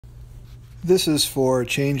This is for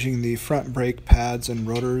changing the front brake pads and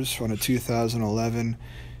rotors on a 2011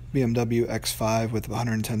 BMW X5 with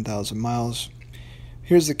 110,000 miles.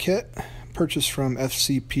 Here's the kit, purchased from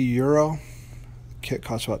FCP Euro. Kit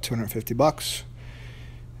costs about 250 bucks.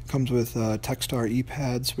 Comes with Textar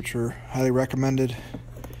epads, which are highly recommended.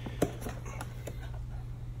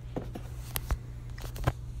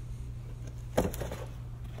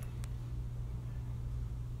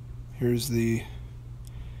 Here's the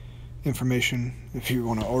information if you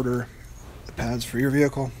want to order the pads for your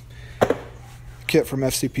vehicle. Kit from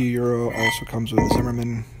FCP Euro also comes with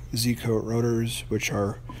Zimmermann zcoat rotors, which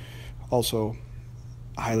are also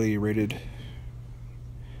highly rated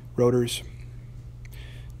rotors.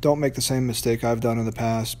 Don't make the same mistake I've done in the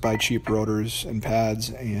past. Buy cheap rotors and pads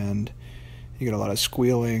and you get a lot of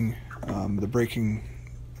squealing. The braking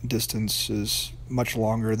distance is much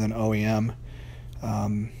longer than OEM.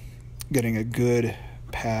 Getting a good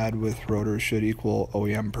pad with rotors should equal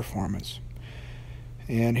OEM performance.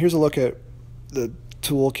 And here's a look at the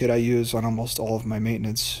toolkit I use on almost all of my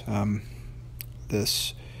maintenance.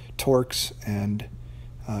 This Torx and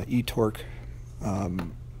e-torque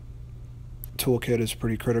toolkit is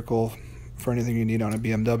pretty critical for anything you need on a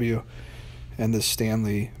BMW, and this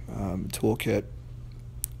Stanley toolkit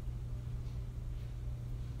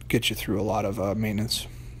gets you through a lot of maintenance.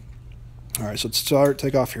 Alright, so to start,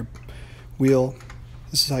 take off your wheel.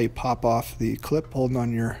 This is how you pop off the clip holding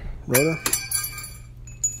on your rotor.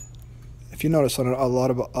 If you notice on a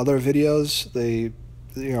lot of other videos,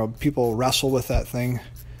 people wrestle with that thing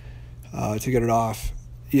to get it off.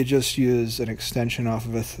 You just use an extension off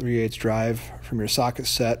of a 3/8 drive from your socket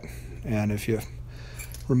set, and if you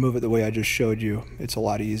remove it the way I just showed you, it's a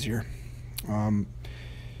lot easier.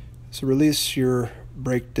 So release your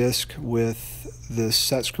brake disc with this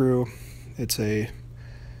set screw. It's a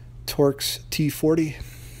Torx T40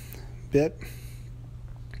 bit.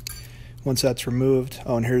 Once that's removed,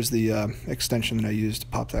 oh, and here's the extension that I used to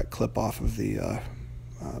pop that clip off of the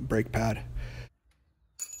brake pad.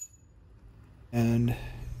 And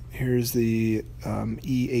here's the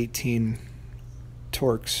E18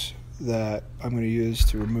 Torx that I'm going to use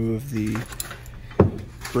to remove the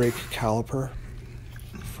brake caliper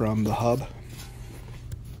from the hub.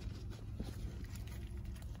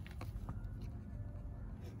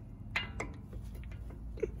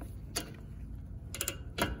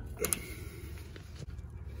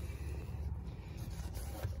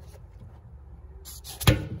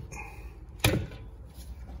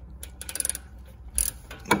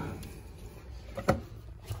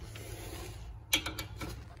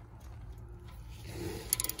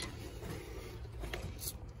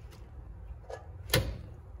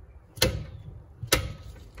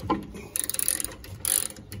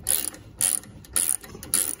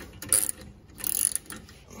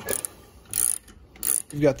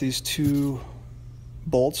 You've got these two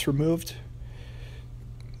bolts removed.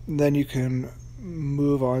 Then you can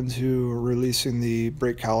move on to releasing the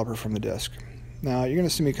brake caliper from the disc. Now you're going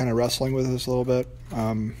to see me kind of wrestling with this a little bit.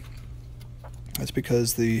 That's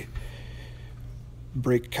because the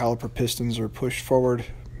brake caliper pistons are pushed forward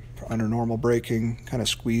under normal braking, kind of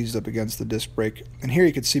squeezed up against the disc brake. And here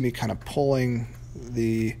you can see me kind of pulling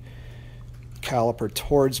the caliper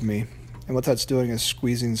towards me. And what that's doing is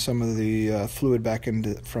squeezing some of the fluid back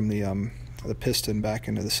from the piston back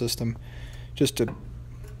into the system, just to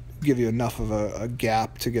give you enough of a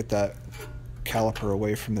gap to get that caliper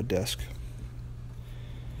away from the disc.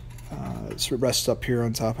 So it rests up here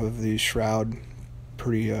on top of the shroud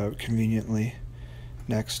pretty conveniently.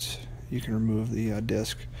 Next, you can remove the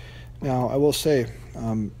disc. Now, I will say,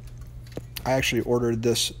 I actually ordered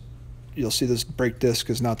this. You'll see this brake disc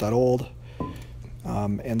is not that old.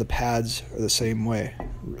 And the pads are the same way,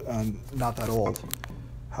 not that old.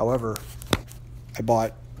 However, I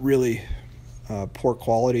bought really poor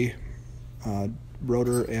quality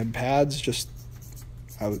rotor and pads.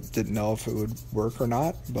 I didn't know if it would work or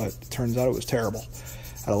not, but it turns out it was terrible.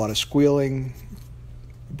 Had a lot of squealing.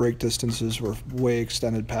 Brake distances were way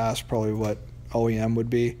extended past probably what OEM would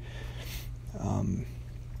be.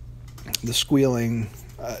 The squealing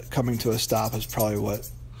coming to a stop is probably what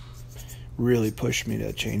really pushed me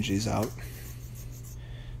to change these out.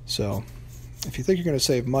 So if you think you're going to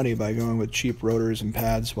save money by going with cheap rotors and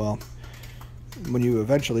pads, well, when you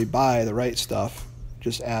eventually buy the right stuff,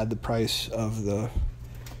 just add the price of the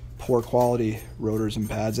poor quality rotors and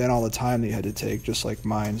pads and all the time that you had to take, just like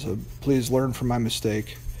mine. So please learn from my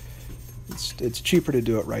mistake. It's cheaper to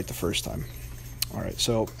do it right the first time. All right,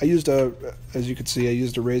 so I used as you can see, I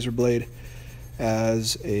used a razor blade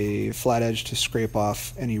as a flat edge to scrape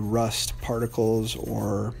off any rust particles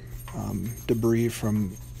or debris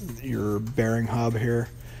from your bearing hub here,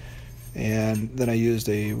 and then I used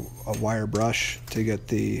a wire brush to get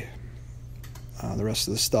the rest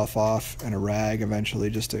of the stuff off, and a rag eventually,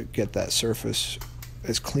 just to get that surface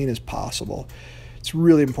as clean as possible. It's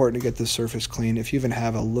really important to get this surface clean. If you even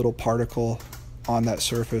have a little particle on that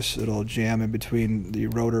surface, it'll jam in between the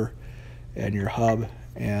rotor and your hub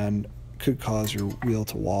and could cause your wheel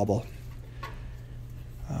to wobble.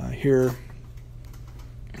 Here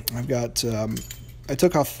I've got, I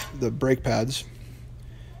took off the brake pads,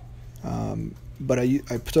 but I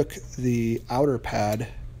took the outer pad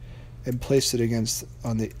and placed it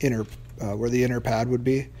on the inner, where the inner pad would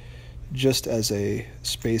be, just as a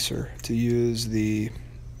spacer to use the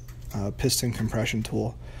piston compression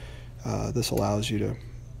tool. This allows you to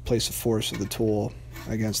place the force of the tool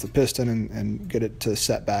against the piston and get it to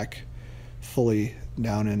set back fully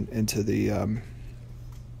down into the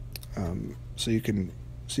so you can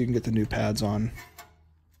get the new pads on.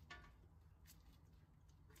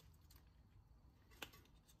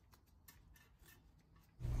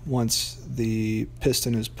 Once the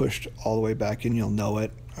piston is pushed all the way back in, you'll know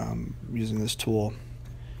it. Using this tool,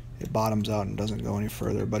 it bottoms out and doesn't go any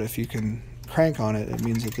further, but if you can crank on it, it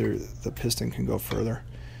means that the piston can go further.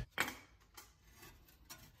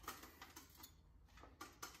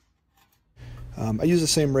 I use the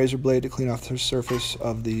same razor blade to clean off the surface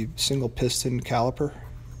of the single piston caliper,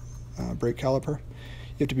 brake caliper.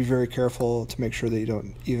 You have to be very careful to make sure that you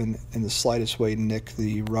don't even in the slightest way nick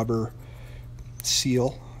the rubber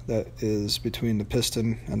seal that is between the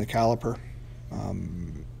piston and the caliper.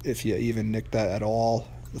 If you even nick that at all,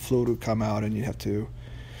 the fluid would come out and you have to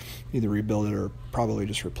either rebuild it or probably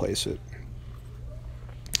just replace it.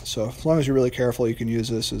 So as long as you're really careful, you can use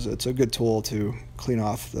this. It's a good tool to clean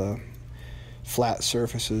off the flat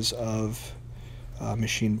surfaces of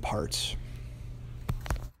machine parts.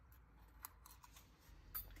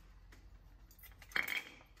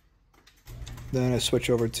 Then I switch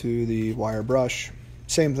over to the wire brush.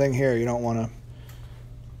 Same thing here. You don't want to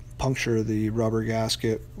puncture the rubber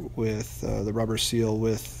gasket with the rubber seal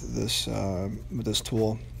with this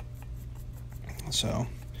tool. So,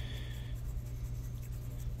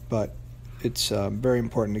 but it's very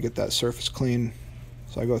important to get that surface clean.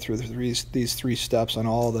 So I go through these three steps on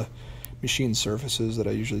all the machine surfaces that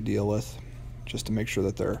I usually deal with, just to make sure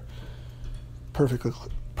that they're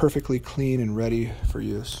perfectly clean and ready for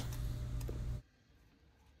use.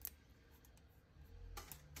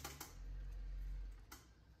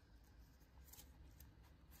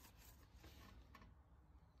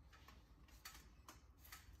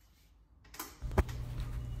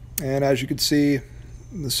 And as you can see,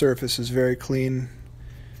 the surface is very clean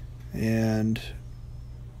and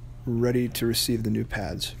ready to receive the new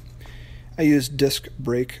pads. I use disc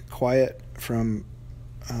brake quiet from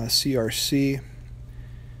CRC.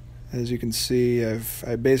 As you can see,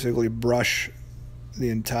 I basically brush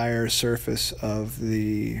the entire surface of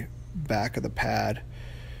the back of the pad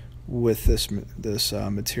with this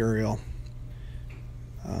material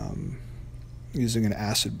using an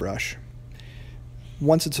acid brush.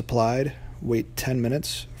 Once it's applied, wait 10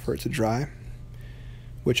 minutes for it to dry,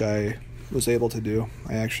 which I was able to do.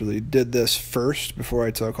 I actually did this first before I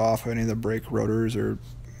took off any of the brake rotors or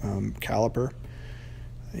caliper.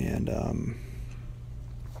 And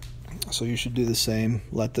so you should do the same.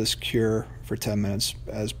 Let this cure for 10 minutes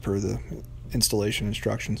as per the installation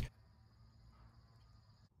instructions.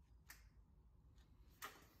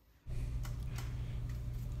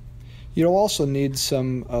 You'll also need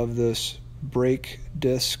some of this brake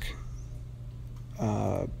disc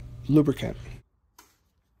lubricant.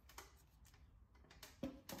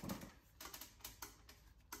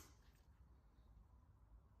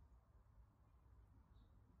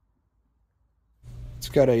 It's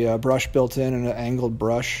got a brush built in and an angled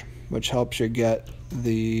brush, which helps you get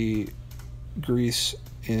the grease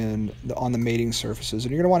on the mating surfaces.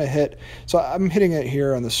 And you're going to want to hit, so I'm hitting it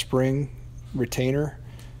here on the spring retainer,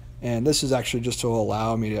 and this is actually just to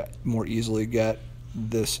allow me to more easily get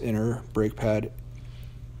this inner brake pad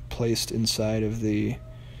placed inside of the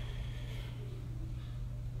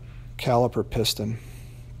caliper piston,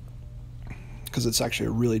 because it's actually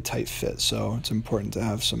a really tight fit, so it's important to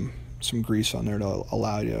have some grease on there to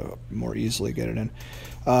allow you to more easily get it in.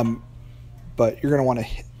 But you're going to want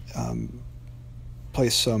to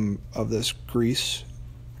place some of this grease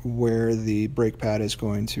where the brake pad is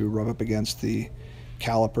going to rub up against the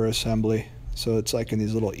caliper assembly. So it's like in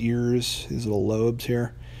these little ears, these little lobes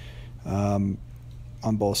here, on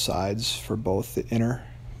both sides for both the inner,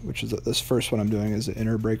 which is this first one I'm doing is the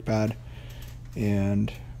inner brake pad,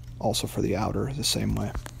 and also for the outer the same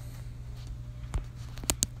way.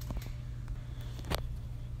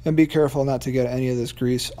 And be careful not to get any of this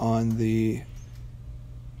grease on the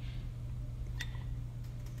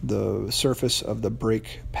surface of the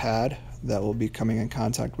brake pad that will be coming in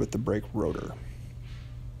contact with the brake rotor.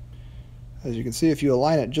 As you can see, if you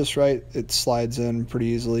align it just right, it slides in pretty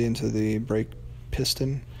easily into the brake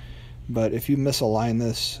piston. But if you misalign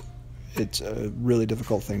this, it's a really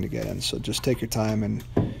difficult thing to get in. So just take your time and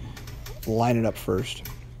line it up first.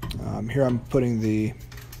 Here I'm putting the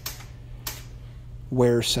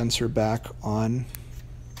wear sensor back on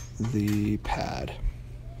the pad.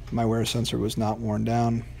 My wear sensor was not worn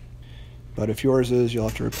down, but if yours is, you'll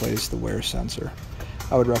have to replace the wear sensor.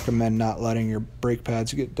 I would recommend not letting your brake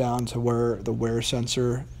pads get down to where the wear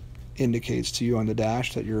sensor indicates to you on the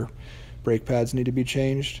dash that your brake pads need to be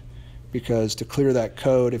changed, because to clear that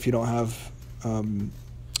code, if you don't have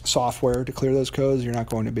software to clear those codes, you're not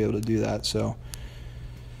going to be able to do that. So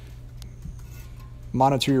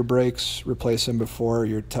monitor your brakes, replace them before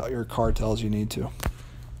your car tells you need to.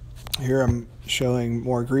 Here I'm showing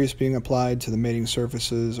more grease being applied to the mating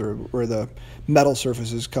surfaces, or where the metal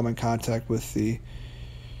surfaces come in contact with the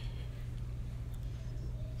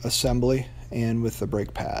assembly and with the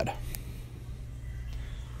brake pad.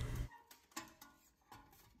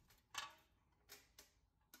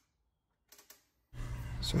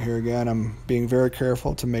 So here again, I'm being very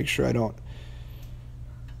careful to make sure I don't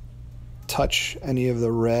touch any of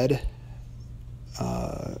the red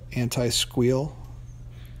anti-squeal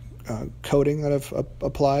coating that I've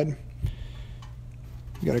applied.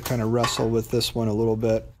 You got to kind of wrestle with this one a little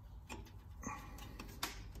bit.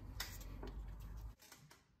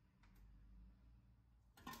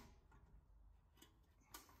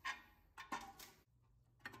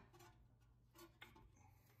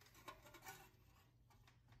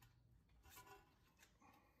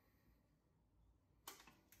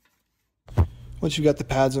 Once you've got the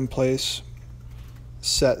pads in place,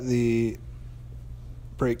 set the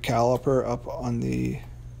brake caliper up on the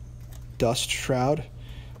dust shroud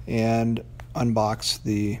and unbox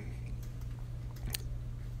the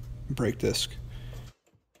brake disc.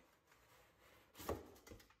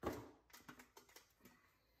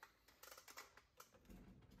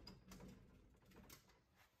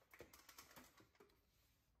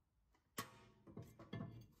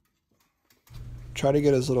 Try to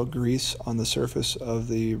get as little grease on the surface of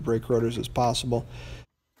the brake rotors as possible.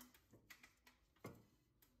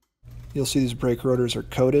 You'll see these brake rotors are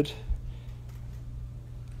coated.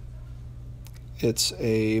 It's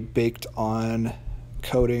a baked on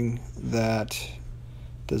coating that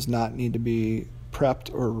does not need to be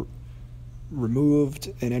prepped or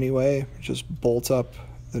removed in any way. Just bolt up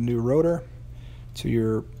the new rotor to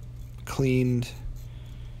your cleaned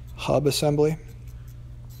hub assembly.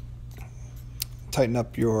 Tighten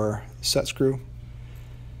up your set screw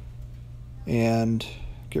and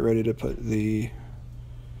get ready to put the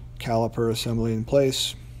caliper assembly in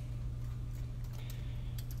place.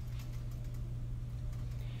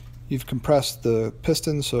 You've compressed the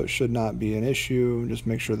piston, so it should not be an issue. Just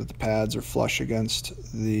make sure that the pads are flush against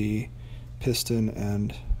the piston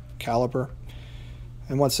and caliper.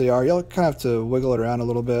 And once they are, you'll kind of have to wiggle it around a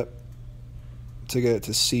little bit to get it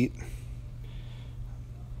to seat.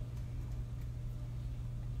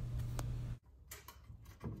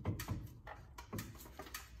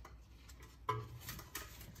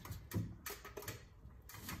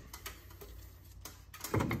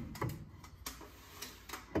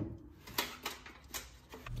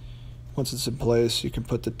 Once it's in place, you can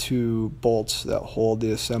put the two bolts that hold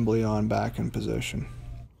the assembly on back in position.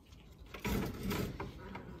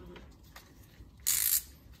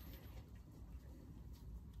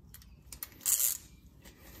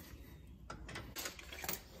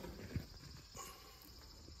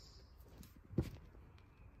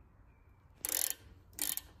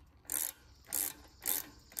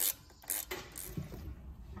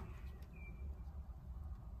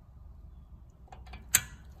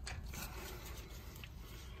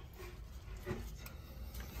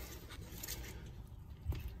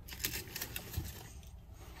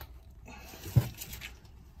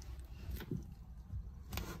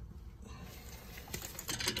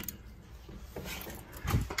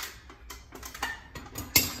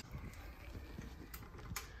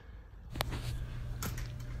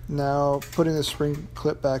 Now, putting the spring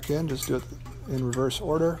clip back in, just do it in reverse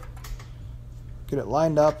order. Get it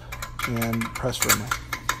lined up and press firmly.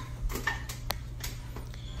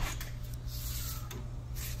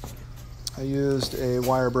 I used a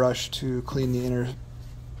wire brush to clean the inner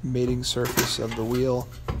mating surface of the wheel.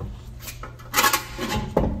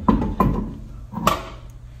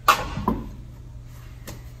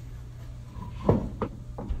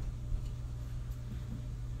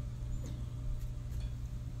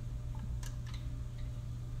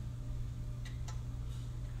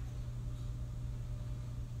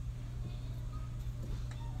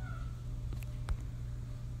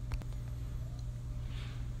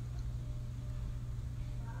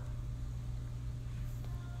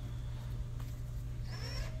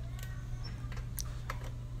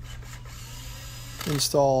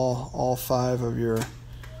 install all 5 of your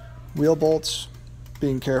wheel bolts,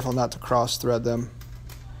 being careful not to cross thread them.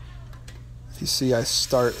 If you see, I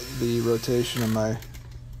start the rotation of my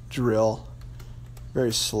drill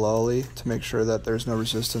very slowly to make sure that there's no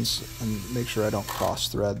resistance and make sure I don't cross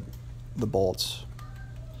thread the bolts.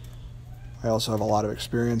 I also have a lot of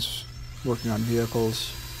experience working on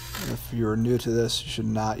vehicles. If you're new to this, you should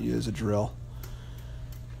not use a drill.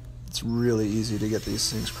 It's really easy to get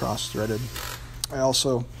these things cross-threaded. I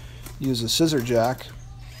also use a scissor jack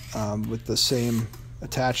with the same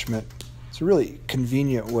attachment. It's a really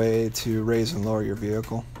convenient way to raise and lower your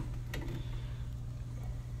vehicle.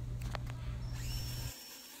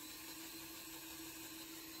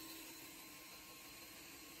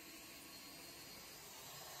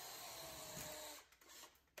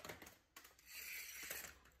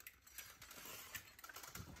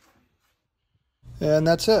 And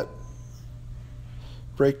that's it.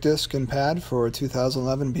 Brake disc and pad for a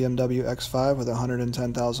 2011 BMW X5 with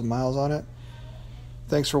 110,000 miles on it.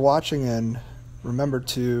 Thanks for watching, and remember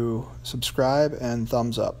to subscribe and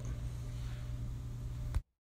thumbs up.